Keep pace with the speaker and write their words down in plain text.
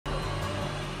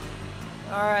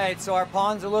All right, so our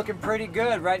ponds are looking pretty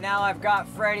good. Right now I've got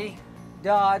Freddy,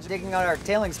 Dodge, digging out our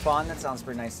tailings pond. That sounds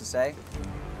pretty nice to say.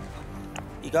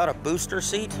 You got a booster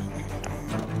seat?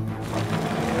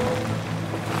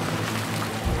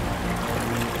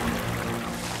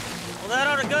 Well, that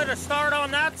ought to get a start on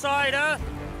that side, huh?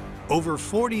 Over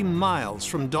 40 miles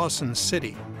from Dawson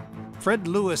City, Fred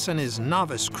Lewis and his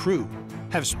novice crew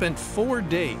have spent 4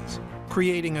 days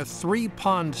creating a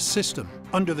 3-pond system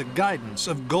under the guidance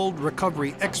of gold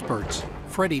recovery experts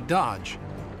Freddy Dodge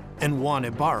and Juan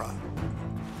Ibarra.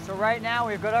 So right now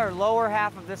we've got our lower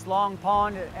half of this long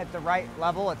pond at the right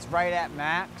level. It's right at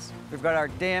max. We've got our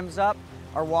dams up.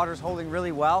 Our water's holding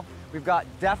really well. We've got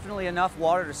definitely enough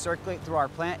water to circulate through our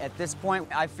plant. At this point,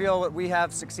 I feel that we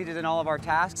have succeeded in all of our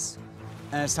tasks,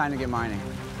 and it's time to get mining.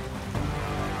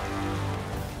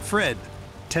 Fred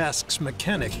tasks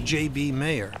mechanic J.B.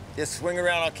 Mayer Just swing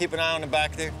around, I'll keep an eye on the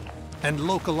back there. and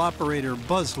local operator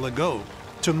Buzz Legault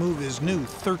to move his new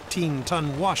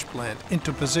 13-ton wash plant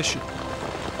into position.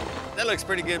 That looks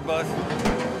pretty good, Buzz.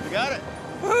 You got it.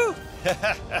 Woo!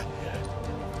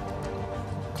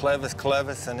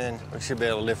 Clevis, and then we should be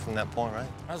able to lift from that point, right?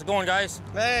 How's it going, guys?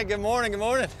 Hey, good morning, good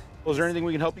morning. Well, is there anything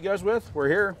we can help you guys with? We're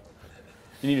here.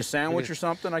 You need a sandwich or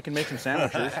something? I can make some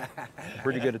sandwiches. I'm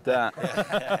pretty good at that.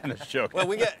 That's a joke. Well,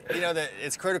 we get,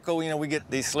 it's critical, we get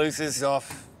these sluices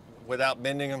off without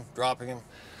bending them, dropping them.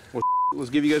 Well, let's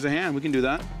give you guys a hand. We can do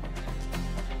that.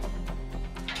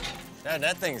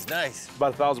 That thing's nice.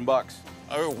 About $1,000.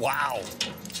 Oh, wow.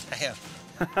 Damn.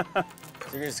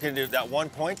 So you're just gonna do that one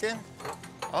point then?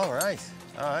 All right,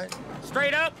 all right.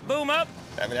 Straight up, boom up.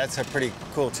 I mean, that's a pretty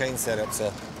cool chain setup,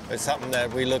 so it's something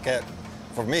that we look at,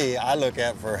 for me, I look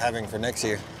at for having for next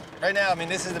year. Right now, I mean,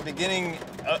 this is the beginning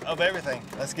of everything.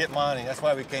 Let's get mining. That's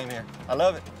why we came here. I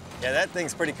love it. Yeah, that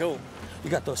thing's pretty cool. You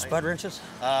got those spud wrenches?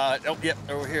 Oh, yep,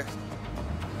 over here.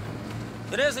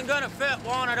 It isn't gonna fit,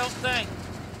 Juan, I don't think.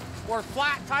 We're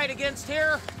flat tight against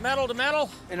here, metal to metal.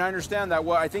 And I understand that.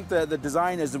 Well, I think the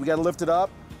design is that we got to lift it up,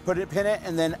 pin it,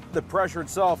 and then the pressure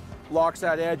itself locks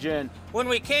that edge in. When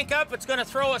we kink up, it's gonna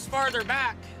throw us farther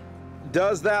back.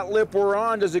 Does that lip we're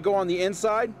on, does it go on the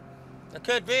inside? It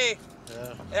could be.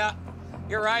 Yeah,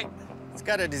 you're right. It's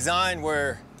got a design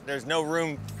where there's no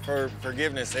room for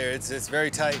forgiveness there. It's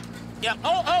very tight. Yeah,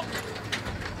 oh!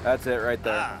 That's it right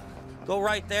there. Go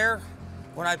right there.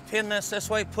 When I pin this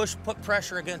way, put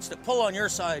pressure against it. Pull on your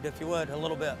side, if you would, a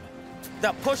little bit.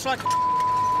 Now push like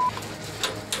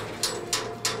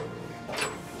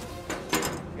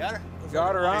Got her?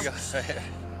 Got her, huh? There you go.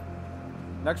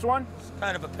 Next one? It's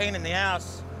kind of a pain in the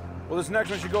ass. Well, this next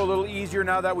one should go a little easier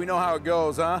now that we know how it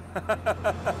goes, huh?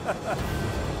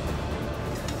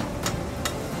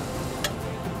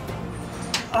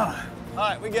 All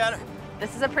right, we got her.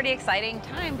 This is a pretty exciting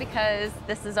time because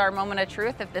this is our moment of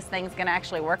truth if this thing's gonna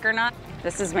actually work or not.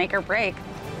 This is make or break.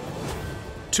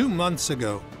 2 months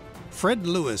ago, Fred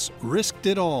Lewis risked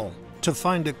it all to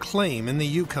find a claim in the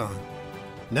Yukon.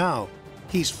 Now,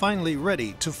 he's finally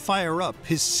ready to fire up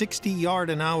his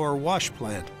 60-yard-an-hour wash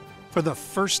plant for the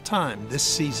first time this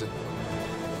season.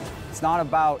 It's not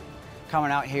about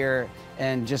coming out here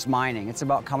and just mining. It's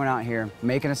about coming out here,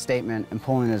 making a statement, and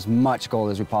pulling as much gold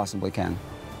as we possibly can.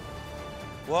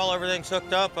 Well, everything's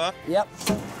hooked up, huh? Yep.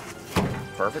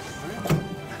 Perfect.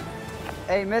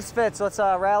 Hey, Misfits, let's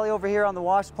rally over here on the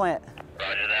wash plant.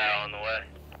 Roger that, on the way.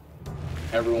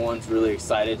 Everyone's really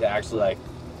excited to actually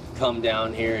come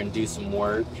down here and do some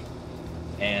work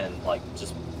and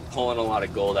just pulling a lot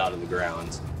of gold out of the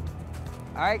ground.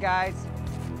 All right, guys.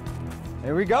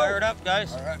 Here we go. Fire it up,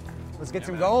 guys. All right. Let's get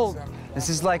some gold. This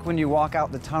is like when you walk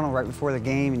out the tunnel right before the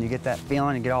game and you get that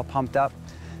feeling, you get all pumped up,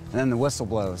 and then the whistle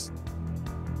blows.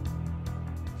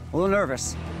 A little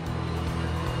nervous.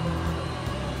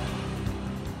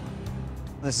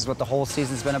 This is what the whole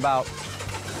season's been about.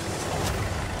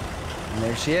 And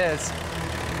there she is.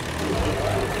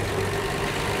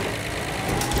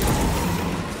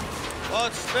 Well,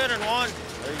 it's spinning, Juan.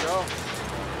 There you go.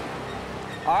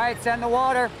 All right, send the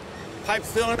water.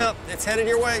 Pipe's filling up. It's headed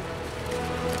your way.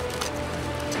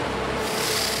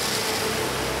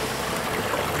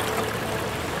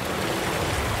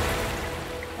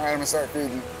 All right, I'm gonna start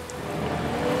feeding.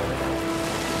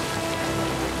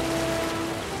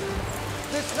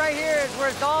 This right here is where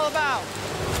it's all about.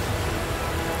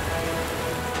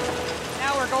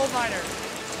 Now we're gold miners.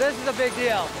 This is a big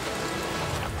deal.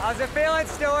 How's it feeling,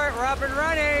 Stuart? We're up and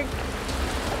running.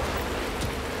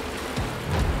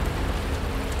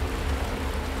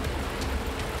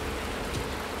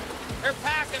 They're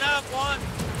packing up, Juan.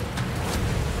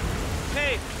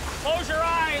 Okay, close your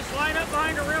eyes, line up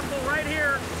behind a riffle right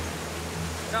here.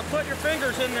 Now put your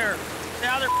fingers in there. See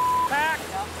how they're packed,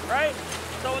 right?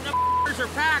 So when the are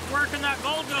packed, where can that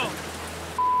gold go?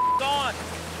 Gone.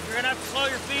 You're gonna have to slow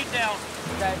your feed down.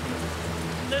 Okay.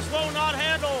 This will not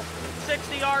handle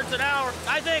 60 yards an hour.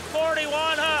 I think 41,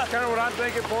 huh? Kind of what I'm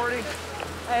thinking, 40.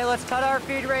 Hey, let's cut our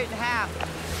feed rate in half.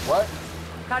 What?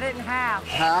 Cut it in half.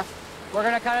 Half? We're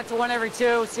gonna cut it to 1 every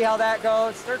 2, see how that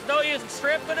goes. There's no use in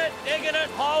stripping it, digging it,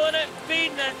 hauling it,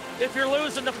 feeding it if you're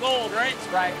losing the gold, right?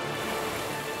 Right.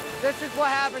 This is what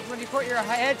happens when you put your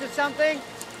head to something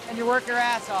and you work your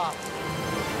ass off.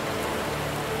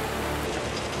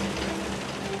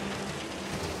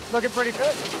 Looking pretty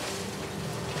good.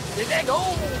 Get that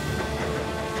gold.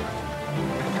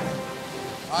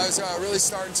 I was really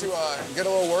starting to get a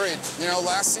little worried. You know,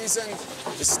 last season,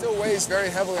 it still weighs very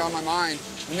heavily on my mind.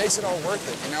 It makes it all worth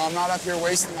it. You know, I'm not up here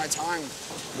wasting my time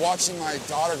watching my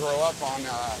daughter grow up on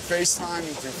FaceTime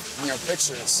and through, you know,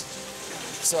 pictures.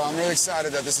 So I'm really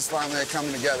excited that this is finally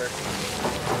coming together.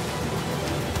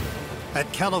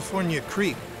 At California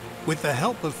Creek, with the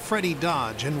help of Freddy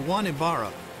Dodge and Juan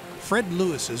Ibarra, Fred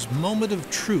Lewis's moment of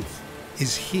truth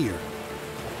is here.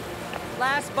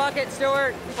 Last bucket,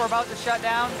 Stuart. We're about to shut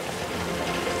down.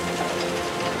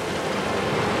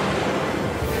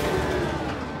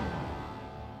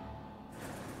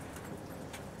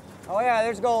 Oh yeah,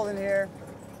 there's gold in here.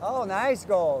 Oh, nice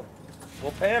gold.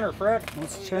 We'll pan her, Fred.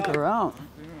 Let's check her out.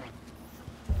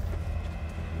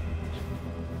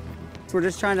 So we're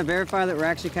just trying to verify that we're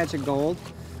actually catching gold.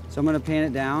 So I'm gonna pan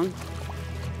it down.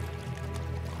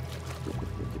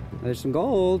 There's some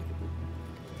gold.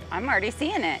 I'm already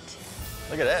seeing it.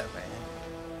 Look at that, man.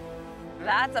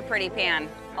 That's a pretty pan.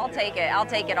 I'll take it. I'll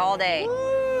take it all day.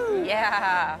 Woo!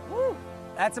 Yeah. Woo.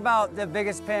 That's about the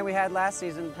biggest pan we had last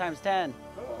season times 10.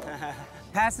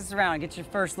 Pass this around and get your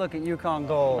first look at Yukon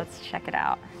gold. Let's check it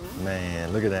out.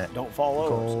 Man, look at that. Don't fall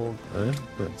over. Gold.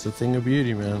 It's a thing of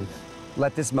beauty, man.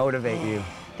 Let this motivate you.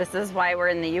 This is why we're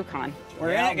in the Yukon. We're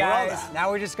in it, guys.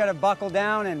 Now we just gotta buckle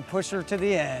down and push her to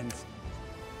the end.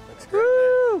 That's great.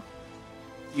 Woo!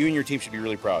 You and your team should be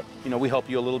really proud. You know, we help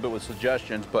you a little bit with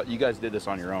suggestions, but you guys did this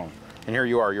on your own. And here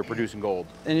you are, you're producing gold.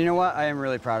 And you know what? I am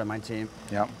really proud of my team.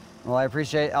 Yep. Well, I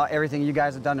appreciate everything you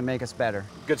guys have done to make us better.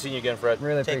 Good seeing you again, Fred.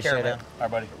 Really Take appreciate care, it. man. All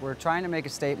right, buddy. We're trying to make a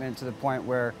statement to the point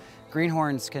where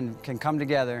greenhorns can come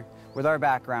together with our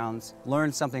backgrounds,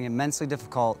 learn something immensely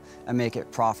difficult, and make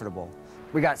it profitable.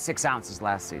 We got 6 ounces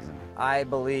last season. I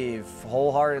believe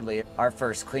wholeheartedly our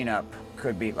first cleanup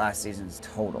could beat last season's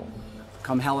total.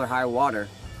 Come hell or high water,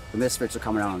 the Misfits are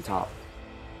coming out on top.